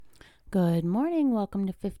Good morning. Welcome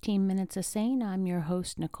to 15 Minutes of Sane. I'm your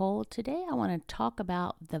host, Nicole. Today I want to talk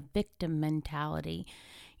about the victim mentality.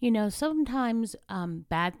 Sometimes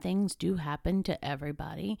bad things do happen to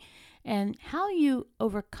everybody, and how you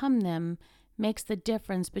overcome them makes the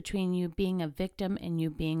difference between you being a victim and you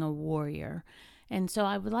being a warrior. And so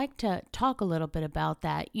I would like to talk a little bit about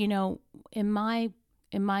that. In my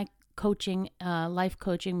coaching, life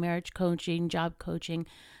coaching, marriage coaching, job coaching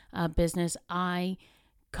business, I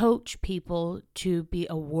coach people to be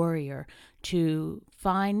a warrior, to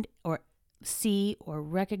find or see or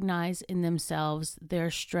recognize in themselves their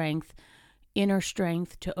strength, inner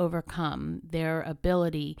strength to overcome, their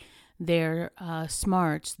ability, their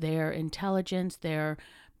smarts, their intelligence, their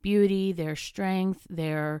beauty, their strength,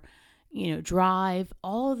 their drive,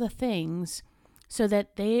 all the things, so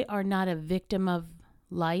that they are not a victim of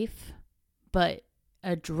life, but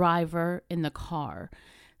a driver in the car.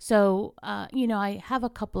 So, I have a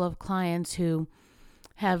couple of clients who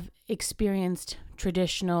have experienced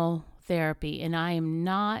traditional therapy, and I am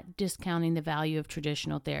not discounting the value of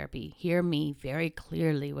traditional therapy. Hear me very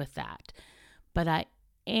clearly with that. But I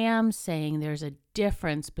am saying there's a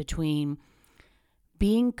difference between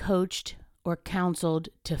being coached or counseled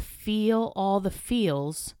to feel all the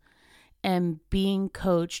feels and being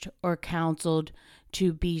coached or counseled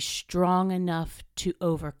to be strong enough to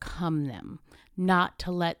overcome them, not to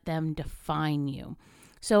let them define you.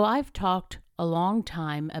 So I've talked a long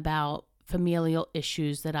time about familial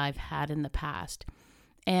issues that I've had in the past.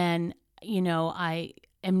 And, I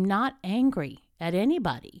am not angry at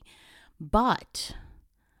anybody, but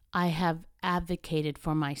I have advocated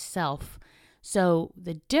for myself. So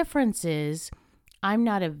the difference is I'm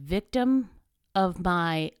not a victim of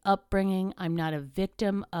my upbringing. I'm not a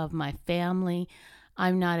victim of my family.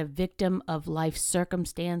 I'm not a victim of life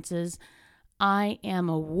circumstances. I am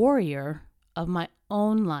a warrior of my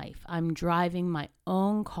own life. I'm driving my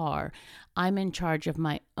own car. I'm in charge of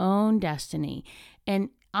my own destiny. And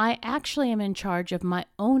I actually am in charge of my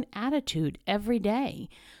own attitude every day.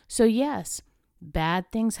 So yes,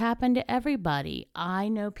 bad things happen to everybody. I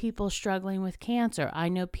know people struggling with cancer. I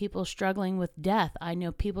know people struggling with death. I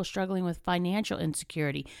know people struggling with financial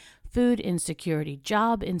insecurity, food insecurity,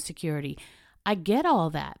 job insecurity. I get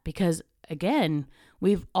all that because, again,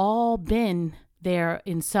 we've all been there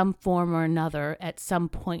in some form or another at some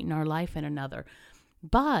point in our life and another.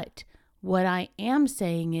 But what I am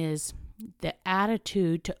saying is the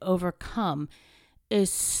attitude to overcome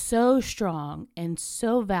is so strong and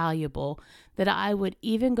so valuable that I would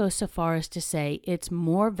even go so far as to say it's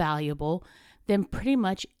more valuable than pretty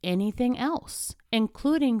much anything else,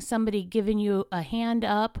 including somebody giving you a hand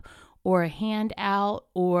up or a hand out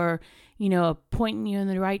or, pointing you in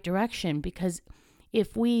the right direction. Because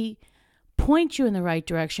if we point you in the right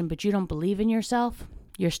direction, but you don't believe in yourself,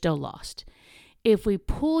 you're still lost. If we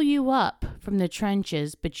pull you up from the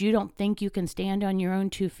trenches, but you don't think you can stand on your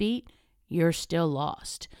own 2 feet, you're still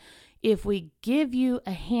lost. If we give you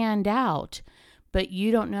a hand out, but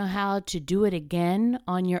you don't know how to do it again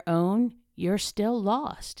on your own, you're still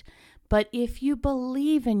lost. But if you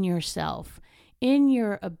believe in yourself, in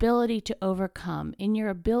your ability to overcome, in your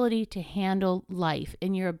ability to handle life,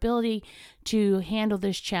 in your ability to handle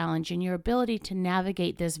this challenge, in your ability to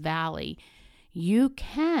navigate this valley, you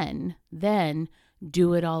can then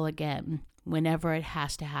do it all again whenever it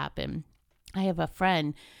has to happen. I have a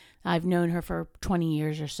friend, I've known her for 20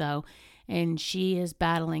 years or so, and she is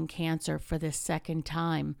battling cancer for the second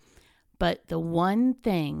time. But the one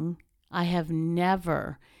thing I have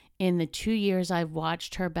never, in the 2 years I've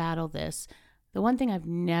watched her battle this, the one thing I've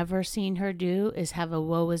never seen her do is have a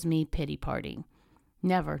woe is me pity party.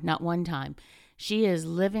 Never, not one time. She is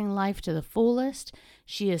living life to the fullest.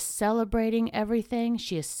 She is celebrating everything.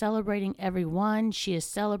 She is celebrating everyone. She is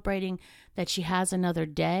celebrating that she has another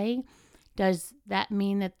day. Does that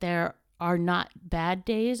mean that there are not bad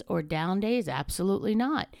days or down days? Absolutely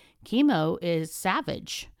not. Chemo is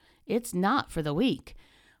savage. It's not for the weak.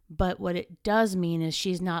 But what it does mean is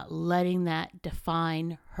she's not letting that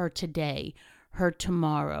define her today, her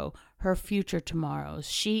tomorrow, her future tomorrows.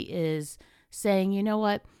 She is saying, you know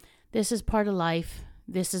what? This is part of life.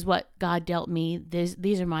 This is what God dealt me.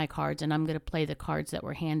 These are my cards, and I'm going to play the cards that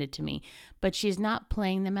were handed to me. But she's not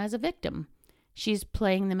playing them as a victim. She's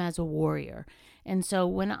playing them as a warrior. And so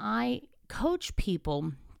when I coach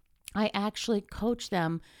people, I actually coach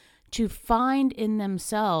them to find in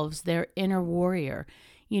themselves their inner warrior.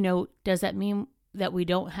 Does that mean that we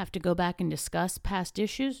don't have to go back and discuss past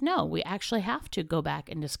issues? No, we actually have to go back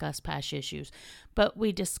and discuss past issues. But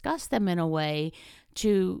we discuss them in a way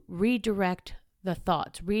to redirect the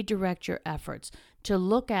thoughts, redirect your efforts to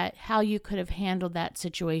look at how you could have handled that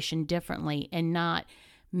situation differently and not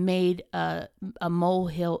made a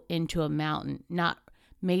molehill into a mountain, not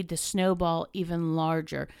made the snowball even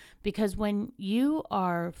larger. Because when you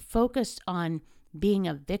are focused on being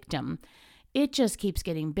a victim, it just keeps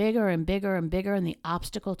getting bigger and bigger and bigger, and the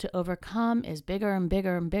obstacle to overcome is bigger and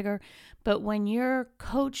bigger and bigger. But when you're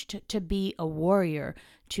coached to be a warrior,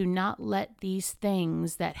 to not let these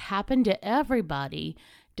things that happen to everybody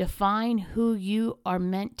define who you are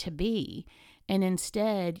meant to be, and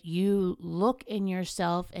instead you look in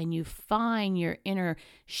yourself and you find your inner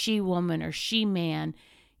she-woman or she-man,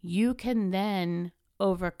 you can then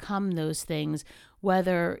overcome those things,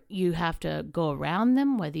 whether you have to go around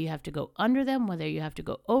them, whether you have to go under them, whether you have to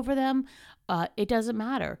go over them. It doesn't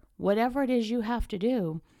matter. Whatever it is you have to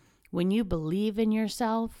do, when you believe in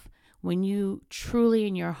yourself, when you truly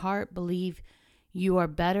in your heart believe you are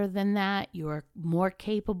better than that, you are more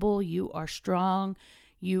capable, you are strong,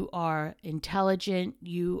 you are intelligent,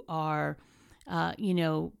 you are,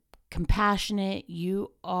 compassionate,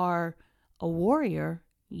 you are a warrior,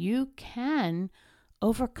 you can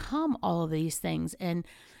overcome all of these things. And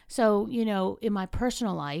so, in my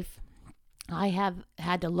personal life, I have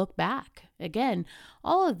had to look back. Again,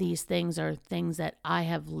 all of these things are things that I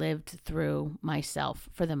have lived through myself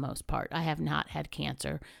for the most part. I have not had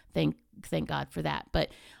cancer. Thank God for that. But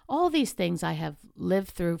all these things I have lived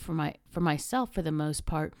through for myself for the most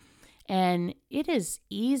part. And it is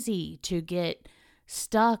easy to get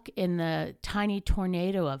stuck in the tiny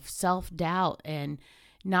tornado of self-doubt and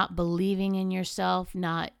not believing in yourself,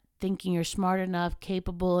 not thinking you're smart enough,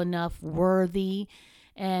 capable enough, worthy.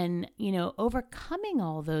 And, overcoming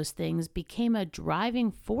all those things became a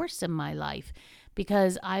driving force in my life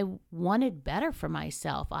because I wanted better for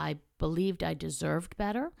myself. I believed I deserved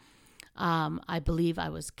better. I believe I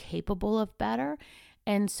was capable of better.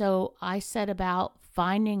 And so I set about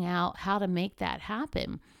finding out how to make that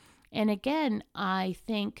happen. And again, I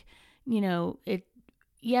think,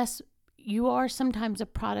 yes, you are sometimes a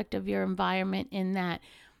product of your environment in that,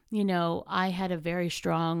 I had a very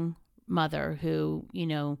strong mother who,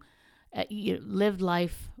 lived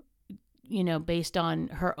life, based on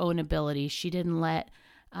her own abilities. She didn't let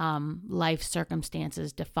life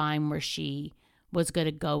circumstances define where she was going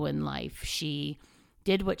to go in life. She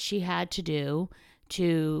did what she had to do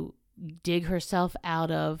to dig herself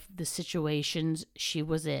out of the situations she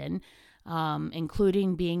was in,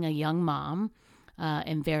 including being a young mom.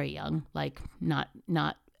 And very young, like not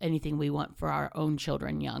anything we want for our own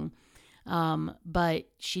children young. But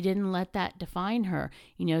she didn't let that define her.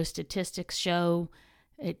 Statistics show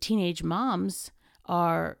teenage moms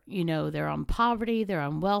are, they're on poverty, they're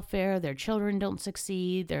on welfare, their children don't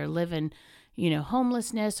succeed, they're living,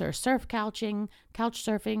 homelessness or couch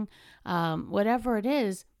surfing, whatever it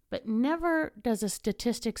is. But never does a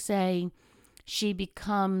statistic say she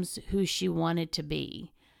becomes who she wanted to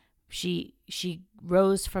be. She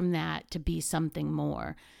rose from that to be something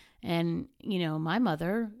more. And, my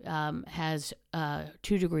mother has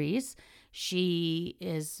 2 degrees. She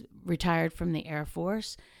is retired from the Air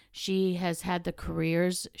Force. She has had the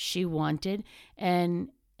careers she wanted. And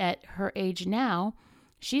at her age now,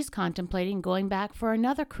 she's contemplating going back for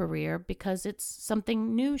another career because it's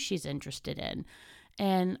something new she's interested in.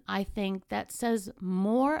 And I think that says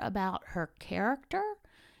more about her character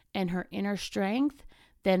and her inner strength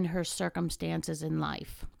than her circumstances in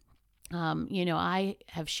life. I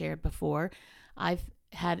have shared before, I've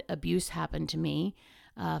had abuse happen to me,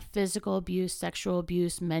 physical abuse, sexual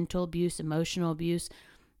abuse, mental abuse, emotional abuse.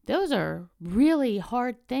 Those are really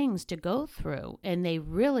hard things to go through, and they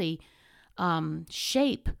really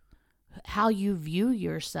shape how you view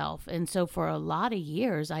yourself. And so for a lot of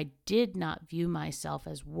years, I did not view myself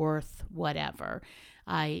as worth whatever.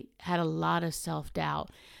 I had a lot of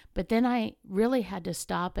self-doubt. But then I really had to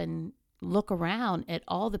stop and look around at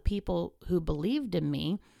all the people who believed in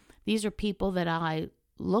me. These are people that I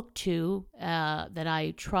look to, that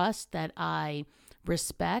I trust, that I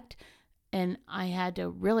respect. And I had to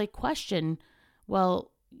really question,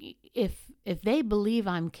 well, if they believe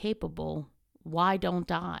I'm capable, why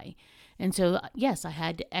don't I? And so, yes, I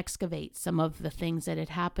had to excavate some of the things that had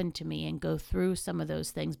happened to me and go through some of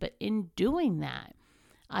those things. But in doing that,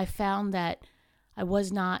 I found that I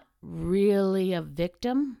was not really a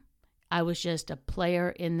victim. I was just a player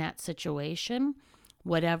in that situation,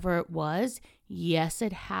 whatever it was. Yes,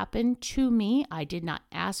 it happened to me. I did not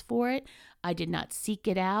ask for it. I did not seek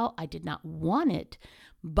it out. I did not want it,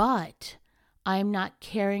 but I'm not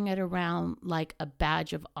carrying it around like a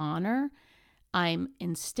badge of honor. I'm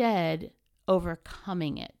instead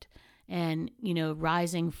overcoming it. and,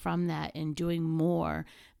 rising from that and doing more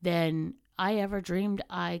than I ever dreamed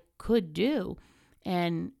I could do.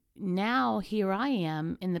 And now here I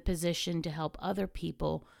am in the position to help other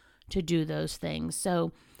people to do those things.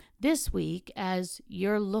 So this week, as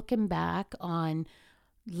you're looking back on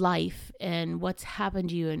life and what's happened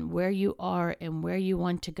to you and where you are and where you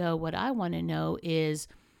want to go, what I want to know is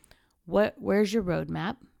where's your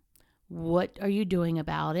roadmap? What are you doing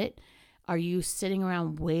about it? Are you sitting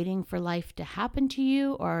around waiting for life to happen to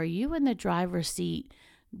you, or are you in the driver's seat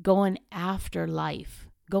going after life,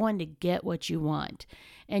 going to get what you want?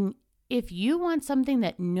 And if you want something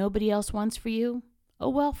that nobody else wants for you, oh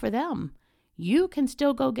well, for them. You can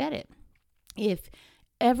still go get it. If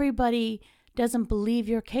everybody doesn't believe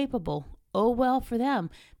you're capable, oh well, for them,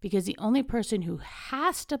 because the only person who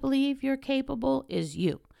has to believe you're capable is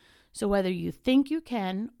you. So whether you think you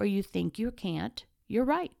can or you think you can't, you're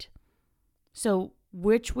right. So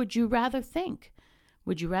which would you rather think?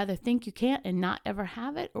 Would you rather think you can't and not ever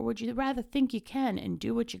have it? Or would you rather think you can and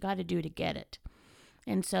do what you got to do to get it?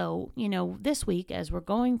 And so, this week, as we're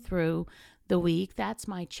going through the week, that's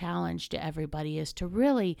my challenge to everybody, is to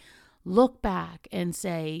really look back and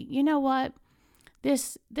say, you know what?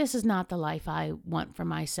 This is not the life I want for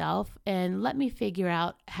myself. And let me figure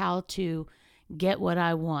out how to get what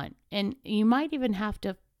I want. And you might even have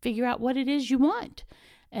to figure out what it is you want.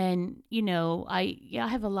 And, I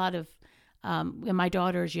have a lot of, and my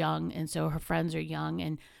daughter's young, and so her friends are young,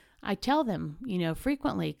 and I tell them,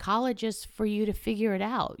 frequently, college is for you to figure it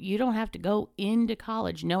out. You don't have to go into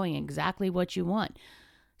college knowing exactly what you want.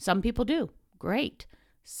 Some people do. Great.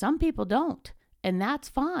 Some people don't. And that's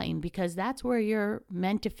fine, because that's where you're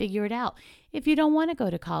meant to figure it out. If you don't want to go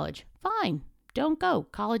to college, fine. Don't go.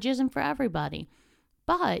 College isn't for everybody.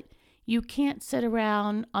 But you can't sit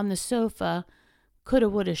around on the sofa, coulda,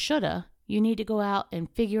 woulda, shoulda. You need to go out and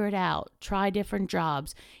figure it out. Try different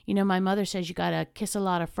jobs. My mother says you got to kiss a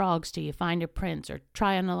lot of frogs till you find a prince, or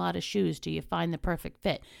try on a lot of shoes till you find the perfect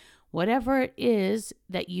fit. Whatever it is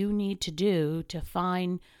that you need to do to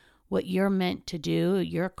find what you're meant to do,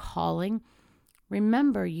 your calling,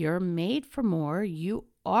 remember, you're made for more. You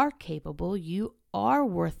are capable. You are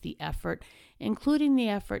worth the effort, including the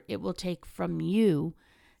effort it will take from you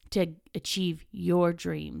to achieve your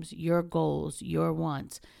dreams, your goals, your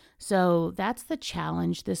wants. So that's the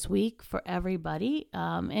challenge this week for everybody.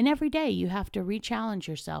 And every day you have to re-challenge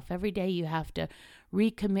yourself. Every day you have to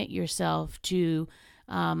recommit yourself to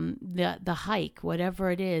the hike,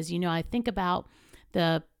 whatever it is. I think about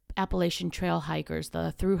the Appalachian Trail hikers,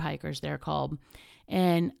 the through hikers they're called.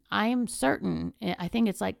 And I'm certain, I think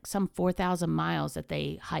it's like some 4,000 miles that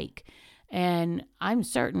they hike. And I'm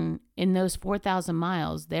certain in those 4,000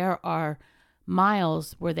 miles, there are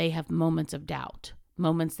miles where they have moments of doubt,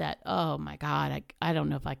 moments that, oh my God, I don't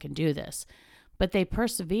know if I can do this. But they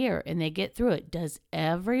persevere and they get through it. Does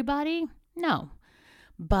everybody? No.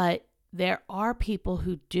 But there are people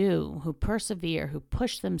who do, who persevere, who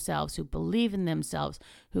push themselves, who believe in themselves,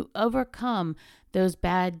 who overcome those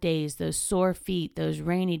bad days, those sore feet, those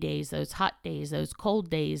rainy days, those hot days, those cold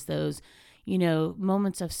days, those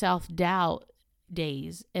moments of self-doubt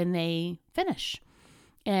days, and they finish.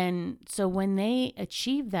 And so when they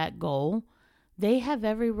achieve that goal, they have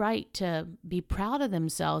every right to be proud of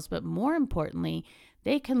themselves, but more importantly,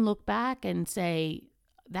 they can look back and say,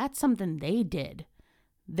 that's something they did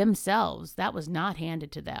themselves. That was not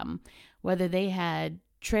handed to them. Whether they had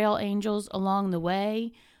trail angels along the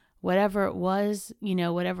way, whatever it was,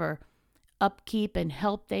 whatever upkeep and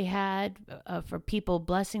help they had for people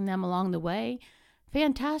blessing them along the way,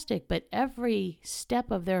 fantastic. But every step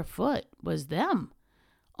of their foot was them,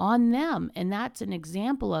 on them. And that's an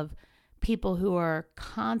example of people who are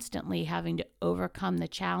constantly having to overcome the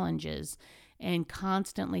challenges and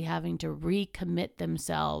constantly having to recommit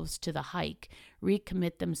themselves to the hike,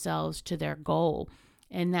 recommit themselves to their goal.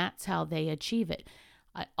 And that's how they achieve it.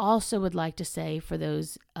 I also would like to say for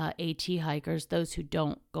those AT hikers, those who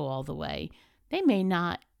don't go all the way, they may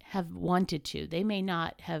not have wanted to. They may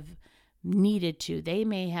not have needed to. They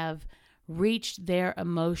may have reached their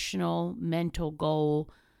emotional, mental goal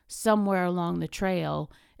somewhere along the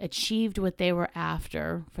trail, achieved what they were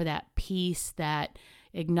after for that peace, that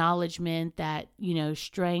acknowledgement, that,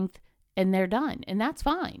 strength, and they're done. And that's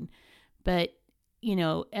fine. But,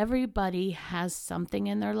 everybody has something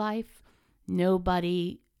in their life.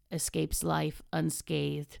 Nobody escapes life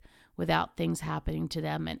unscathed without things happening to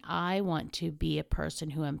them. And I want to be a person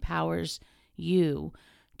who empowers you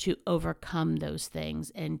to overcome those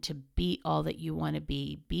things and to be all that you want to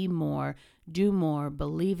be more, do more,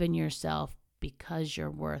 believe in yourself because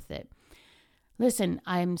you're worth it. Listen,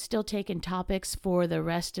 I'm still taking topics for the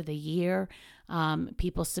rest of the year.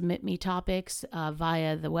 People submit me topics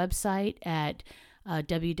via the website at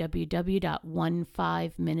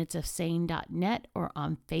www.15minutesofsane.net or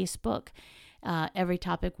on Facebook. Every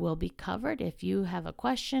topic will be covered. If you have a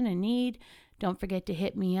question, a need, don't forget to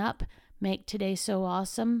hit me up. Make today so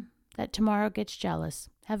awesome that tomorrow gets jealous.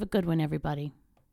 Have a good one, everybody.